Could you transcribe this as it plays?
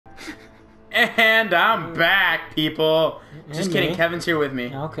And I'm back, people. Just kidding, me. Kevin's here with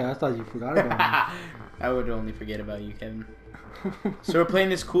me. Okay, I thought you forgot about me. I would only forget about you, Kevin. So we're playing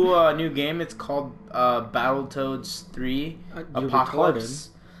this cool new game. It's called Battletoads 3 Apocalypse.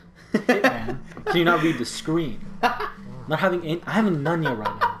 Hitman. Can you not read the screen? Not having any, I haven't none yet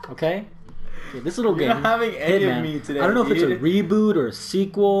right now. Okay. This little You're game. not having any Hitman. of me today. I don't know if it's a dude. reboot or a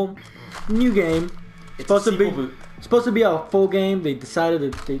sequel. New game. It's Supposed to be a full game. They decided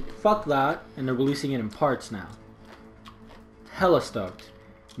that they fuck that and they're releasing it in parts now. Hella stoked.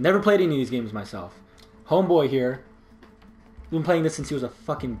 Never played any of these games myself. Homeboy here. Been playing this since he was a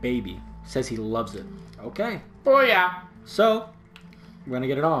fucking baby. Says he loves it. Okay. Oh yeah. So, we're gonna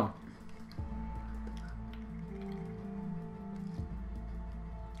get it on.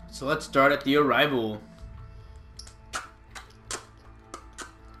 So let's start at the arrival.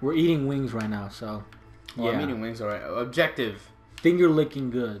 We're eating wings right now, so Oh, yeah. I'm eating wings, alright. Objective. Finger licking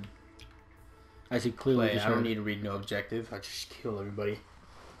good. As he clearly Play. just I don't heard. need to read no objective. I just kill everybody.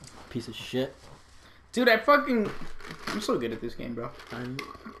 Piece of shit. Dude, I'm so good at this game, bro.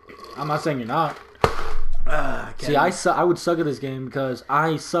 I'm not saying you're not. See, Kevin. I would suck at this game because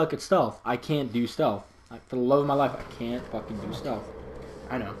I suck at stealth. I can't do stealth. For the love of my life, I can't fucking do stealth.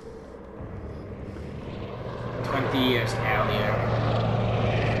 I know. 20 years, hell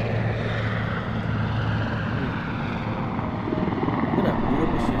yeah. Look at that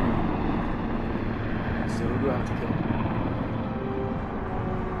beautiful scenery. So who do I have to kill?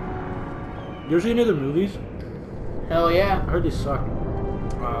 You ever seen any other movies? Hell I yeah. heard they suck.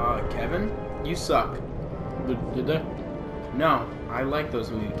 Kevin, you suck. Did they? No, I like those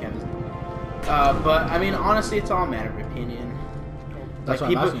movies, Kevin. But I mean, honestly, it's all a matter of opinion. That's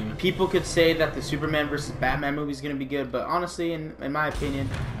Like what I'm asking you. people could say that the Superman versus Batman movie is gonna be good, but honestly, in my opinion,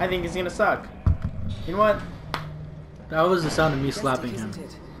 I think it's gonna suck. You know what? That was the sound of me slapping him.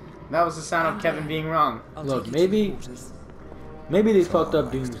 That was the sound of Kevin being wrong. Look, maybe they fucked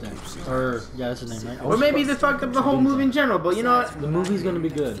up Doomsday. Or, yeah, that's his name, right? Or maybe they fucked up the whole movie in general, but you know what? The movie's gonna be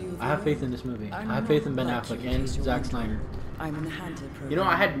good. I have faith in this movie. I have faith in Ben Affleck and Zack Snyder. You know,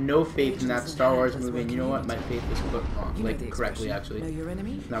 I had no faith in that Star Wars movie, and you know what? My faith was put on, like, correctly, actually.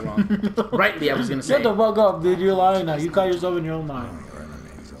 Not wrong. Rightly, I was gonna say. Shut the fuck up, dude. You're lying now. You got yourself in your own mind. Your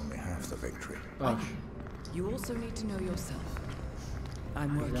enemy is only half the victory. Oh, You also need to know yourself.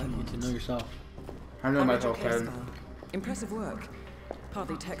 I'm working you on need to it. know yourself. I know I read myself, your case Kevin. file. Impressive work.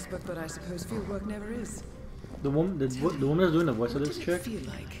 Partly textbook, but I suppose field work never is. The woman that's doing the voice of What this did chick, it feel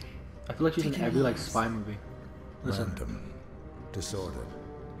like? I feel like she's in Picking every, like, lies. spy movie. Listen. Random. Disordered.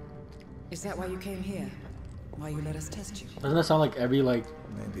 Is that why you came here? Why you let us test you? Doesn't that sound like every, like,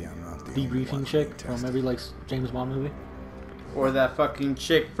 Maybe I'm not the only one debriefing being chick from tested. every, like, James Bond movie? Or that fucking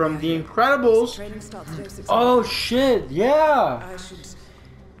chick from The Incredibles. Training starts at 06. Oh, shit. Yeah. I should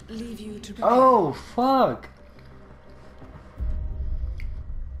leave you to prepare. Oh, fuck.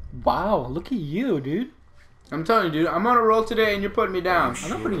 Wow, look at you, dude. I'm telling you, dude, I'm on a roll today, and you're putting me down. I'm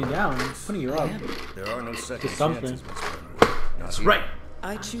not putting you down. I'm putting you up. There are no second Just something. chances, Miss Burnwood. That's right.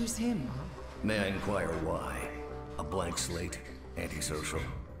 I choose him. May I inquire why? A blank slate, antisocial,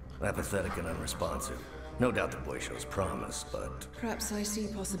 apathetic and unresponsive. No doubt the boy shows promise, but Perhaps I see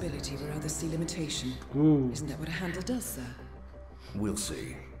possibility where others see limitation. Ooh. Isn't that what a handler does, sir? we'll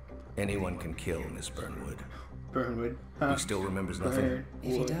see. Anyone can kill Miss Burnwood. Burnwood. He still remembers nothing.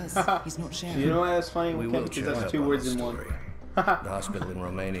 If he does, he's not sharing. You know why that's funny? We Kevin? will Because check that's up two on words the in one. story. The hospital in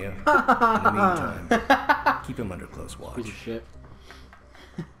Romania. In the meantime, keep him under close Piece watch. of shit.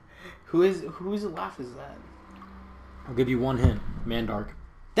 Whose laugh is that? I'll give you one hint. Mandark.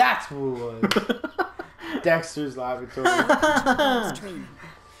 That's who it was. Dexter's Laboratory. Training.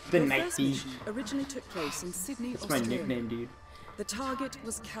 The Your Night first Thief. mission originally took place in Sydney, That's my Australia. nickname, dude. The target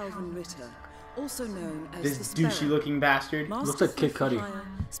was Calvin Ritter, also known as This the Sparrow. douchey-looking bastard. Looks like Kid Cudi.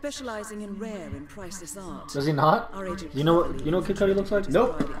 Specializing in rare and priceless art. Does he not? Our agent You know what? carefully You know what Kid Cudi looks like? his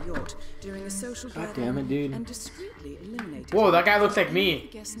Nope. private yacht during a social God gathering damn it, dude. And discreetly eliminated Whoa, him that guy looks like without me. any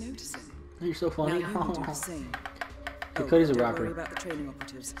guest noticing. You're so Now funny. you can do the same. Kid Cudi's a don't rapper. worry about the training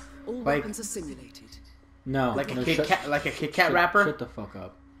operatives. All Like- weapons are simulated. No. Like a no, Kit shut- Kat, like a Kit Kat shut- rapper. Shut the fuck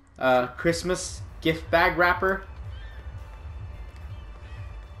up. Christmas gift bag rapper.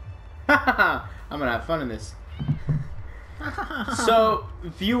 I'm gonna have fun in this. So,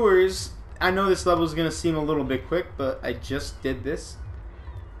 viewers, I know this level is gonna seem a little bit quick, but I just did this,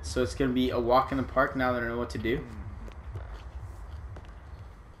 so it's gonna be a walk in the park now that I know what to do.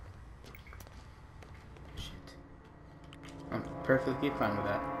 Shit. I'm perfectly fine with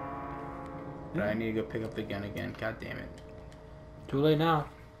that. But I need to go pick up the gun again. God damn it. Too late now.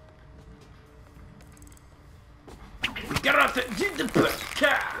 Get out the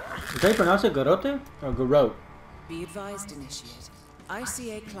Is that you pronounce it Garote or Garot? Be advised, Initiate.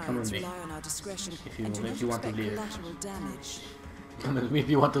 ICA Come clients with me. rely on our discretion If you and do not want to expect live. collateral damage. Come with me if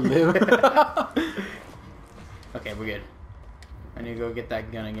you want to live. Okay, we're good. I need to go get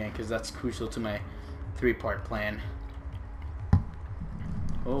that gun again because that's crucial to my 3-part plan.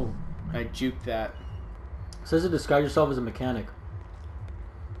 Oh, I juked that. Says to disguise yourself as a mechanic.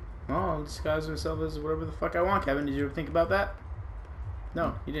 Oh, I'll disguise myself as whatever the fuck I want, Kevin. Did you ever think about that?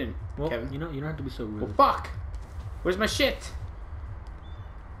 No, you didn't, Well, Kevin. you don't have to be so rude. Well, fuck! Where's my shit?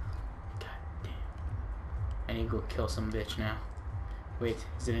 God damn. I need to go kill some bitch now. Wait,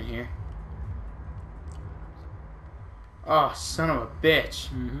 is it in here? Oh, son of a bitch.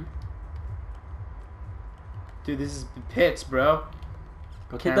 Mm-hmm. Dude, this is the pits, bro.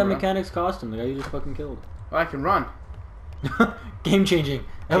 Go Can take I that run? mechanic's costume, the guy you just fucking killed. Oh, I can run. Game changing.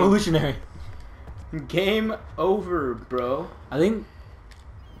 Evolutionary. Game over, bro. I think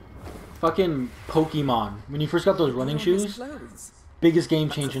fucking Pokemon, when you first got those running All these shoes, clothes. biggest game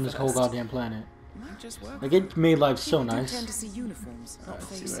changer in this whole goddamn planet. Might just work. Like, it made life so People do tend to nice. see uniforms, not Let's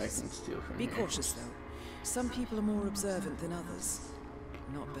see what I faces. can steal from Be here. cautious, though. Some people are more observant than others.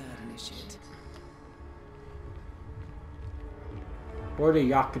 Not bad, Initiate. Or the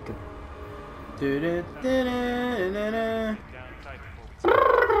Yakuta.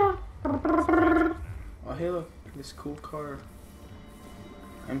 Oh, hey look, this cool car.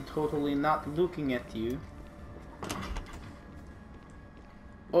 I'm totally not looking at you.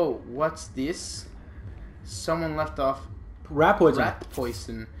 Oh, what's this? Someone left off Rat poison. rat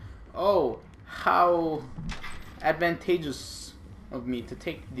poison. Oh, how advantageous of me to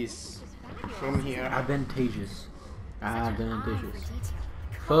take this from here. Advantageous. Advantageous.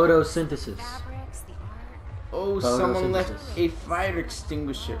 Photosynthesis. Oh, someone left Photosynthesis. a fire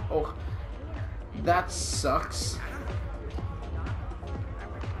extinguisher. Oh, that sucks.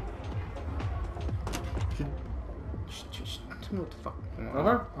 Tell me what the fuck.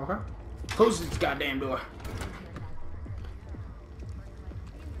 Okay. Close this goddamn door.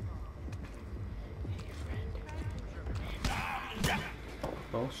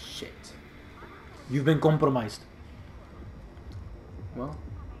 Oh shit. You've been compromised. Well,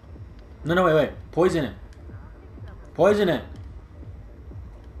 No, wait. Poison it. Poison it.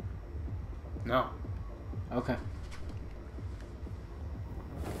 no. Okay.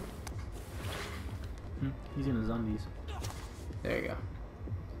 He's in his undies. There you go.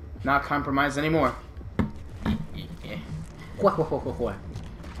 Not compromised anymore. Yeah.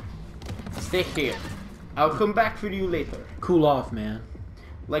 Stay here. I'll come back for you later. Cool off, man.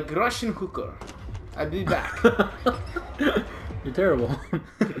 Like Russian hooker. I'll be back. You're terrible.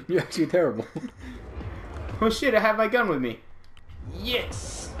 You're actually terrible. Oh shit, I have my gun with me.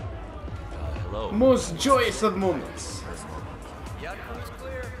 Yes! Hello. Most joyous of moments.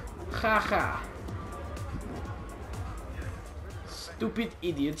 Haha. Stupid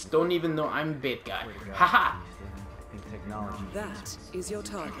idiots don't even know I'm bad guy. Haha. That is your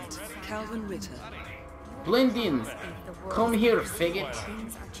target, Calvin Ritter. Blend in. Come here, faggot.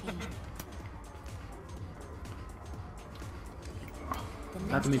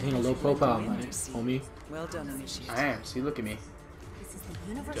 I have to maintain a low profile, my homie. Well done, Initiate. I am. See, look at me.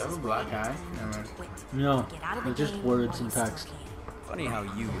 Do I have a black eye? Never mind. No, it's just words and text. Funny how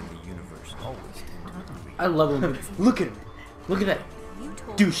you and the universe always tend to agree. I love him. Look at him. Look at that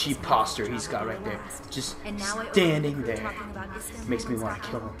douchey posture he's got right there. Just standing there. Makes me want to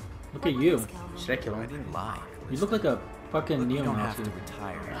kill him. Look at you. Should I kill I him? didn't lie. You look like a fucking You don't have neo-Nazi. to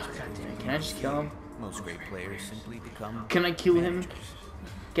retire. Oh, God damn it. Can I just kill him? Most great players simply become. Can I kill him? managers.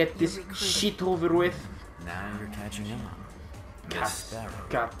 Get this shit over with? Now you're catching on. God, Miss Sparrow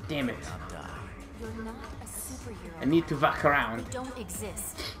God damn it. not die. You're not a superhero. I need to walk around. You don't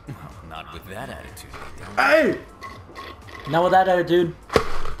exist. Not with that attitude, they don't. Hey! Now with that attitude,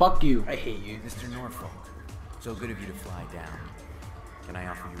 fuck you. I hate you. Mr. Norfolk, so good of you to fly down. Can I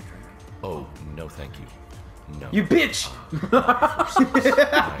offer you a drink? Oh, no thank you. No. You bitch! I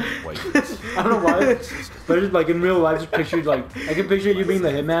don't know why, but just like in real life, just pictured like I can picture you being the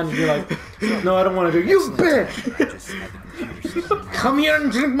hitman and you're like, no, I don't want to do. You bitch! I just had the computer system. Come here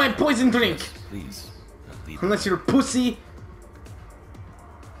and drink my poison drink! Please. Leave Unless you're a pussy.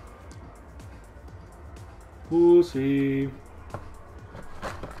 Pussy.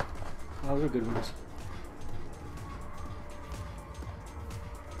 Those are good ones.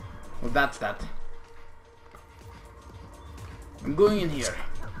 Well, that's that. I'm going in here.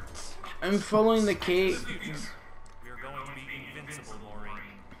 I'm following the cave. We are going to be invincible, Maureen.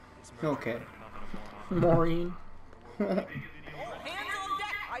 Okay. Maureen.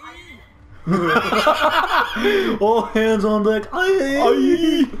 All hands on deck.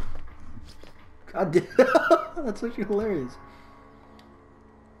 Aye. God damn. That's actually hilarious.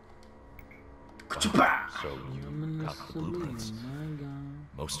 So you got the blueprints.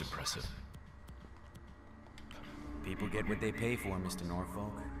 Most impressive. People get what they pay for, Mr.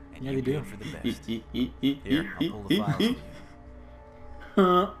 Norfolk. And Yeah, you they pay do. for the best. Here, I'll pull the files for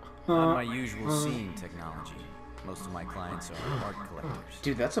you. Not my usual scene technology. Most of my clients are art collectors.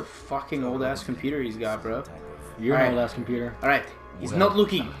 Dude, that's a fucking old ass computer he's got, bro. You're an Alright. old ass computer. Alright, he's Well, not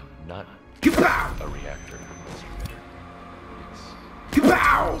looking. Not Kapow! a reactor.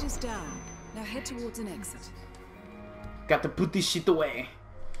 Kapow! It is down. Now head towards an exit. Got to put this shit away.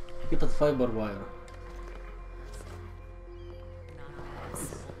 Get the fiber wire.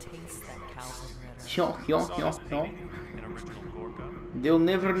 Taste that Calvin Redder. Yo. They'll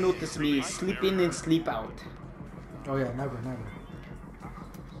never notice me. Sleep in and sleep out. Oh yeah, never.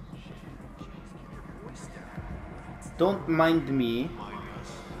 Don't mind me.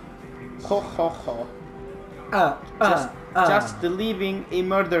 Ho ho ho. Just leaving a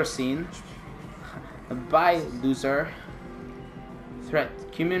murder scene. Bye, loser. Threat.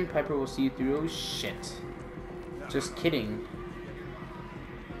 Cumin Piper will see you through. Oh shit. Just kidding.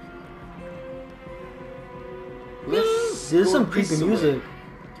 This is some creepy music.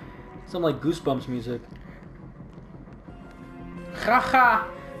 Some like Goosebumps music. Haha.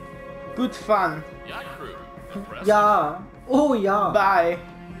 Good fun. Yacht crew. Impressive. Yeah. Oh yeah. Bye.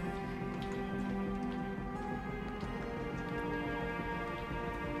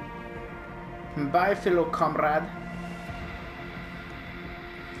 Bye, fellow comrade.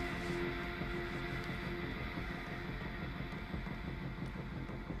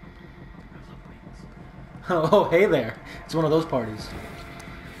 Oh hey there. It's one of those parties.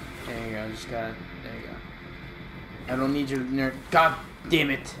 There you go. Just got it. There you go. I don't need your nerd. God damn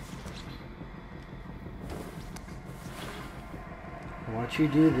it. What you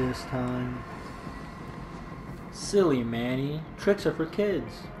do this time? Silly Manny. Tricks are for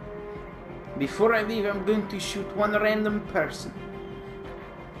kids. Before I leave, I'm going to shoot one random person.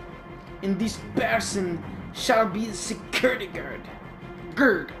 And this person shall be the security guard.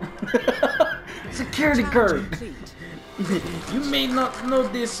 Gerd. Security guard. Complete. You may not know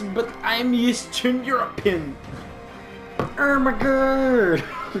this, but I'm Eastern European. My god!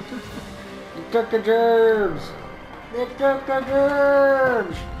 You took the germs! They took the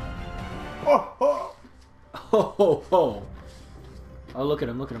germs! Oh, oh. Oh. Oh, look at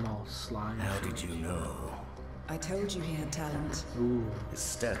him all slimy. How did you know? I told you he had talent. Ooh, His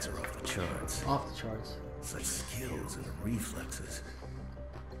stats are off the charts. off the charts. Such skills and reflexes.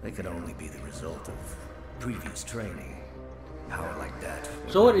 They can only be the result of previous training. Power like that.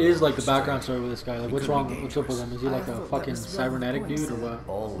 So what is like the background story with this guy? Like He what's could be wrong? What's up with him? Is he like I a thought that fucking was rather cybernetic dude or coincidental. what?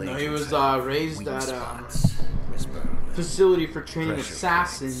 All No, he agents was have raised weak at spots. Miss Berman. facility for training Pressure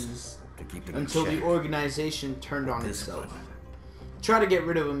assassins to keep them in until the check. organization turned on Discipline. itself. Tried to get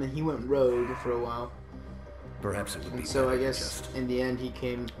rid of him, and he went rogue for a while. Perhaps it would be And so I better guess just in the end he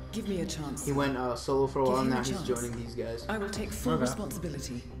came. Give me a chance. He went solo for a while. Give him Now a he's chance. joining these guys I will take full Okay.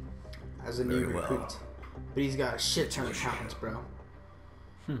 responsibility. as a new Very well. recruit. But he's got a shit ton of talents, bro.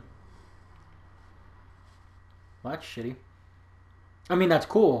 Well, that's shitty. I mean, that's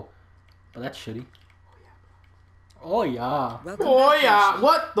cool, but that's shitty. Oh yeah. Welcome Oh back, yeah! Hershey.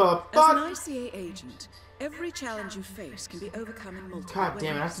 What the As fuck? an ICA agent, every challenge you face can be overcome in multiple God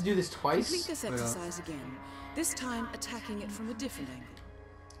damn it! I have ways. to do this Complete twice. this exercise again, this time attacking it from a different angle.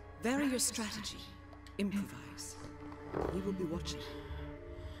 Vary your strategy. Improvise. We will be watching.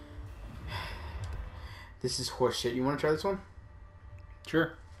 This is horseshit. You want to try this one?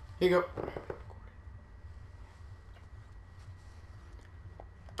 Sure. Here you go.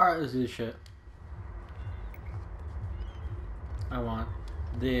 Alright, let's do this shit. I want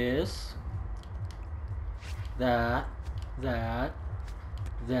this, that.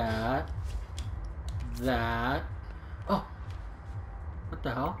 Oh! What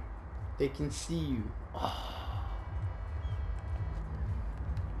the hell? They can see you.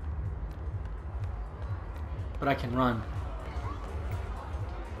 But I can run.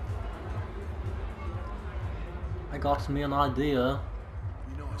 I got me an idea.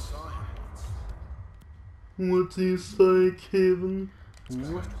 What's this like, Kevin?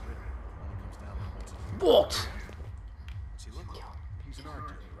 What?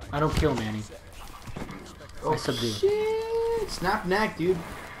 I don't kill Manny. Oh I subdue. shit! Snap neck, dude.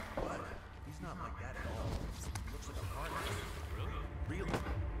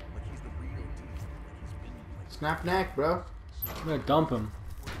 Snap neck, bro. I'm gonna dump him.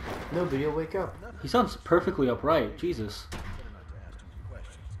 No, but he'll wake up. He sounds perfectly upright. Jesus.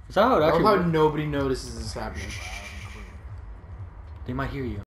 Is that how it I love actually how works? nobody notices this happening. They might hear you.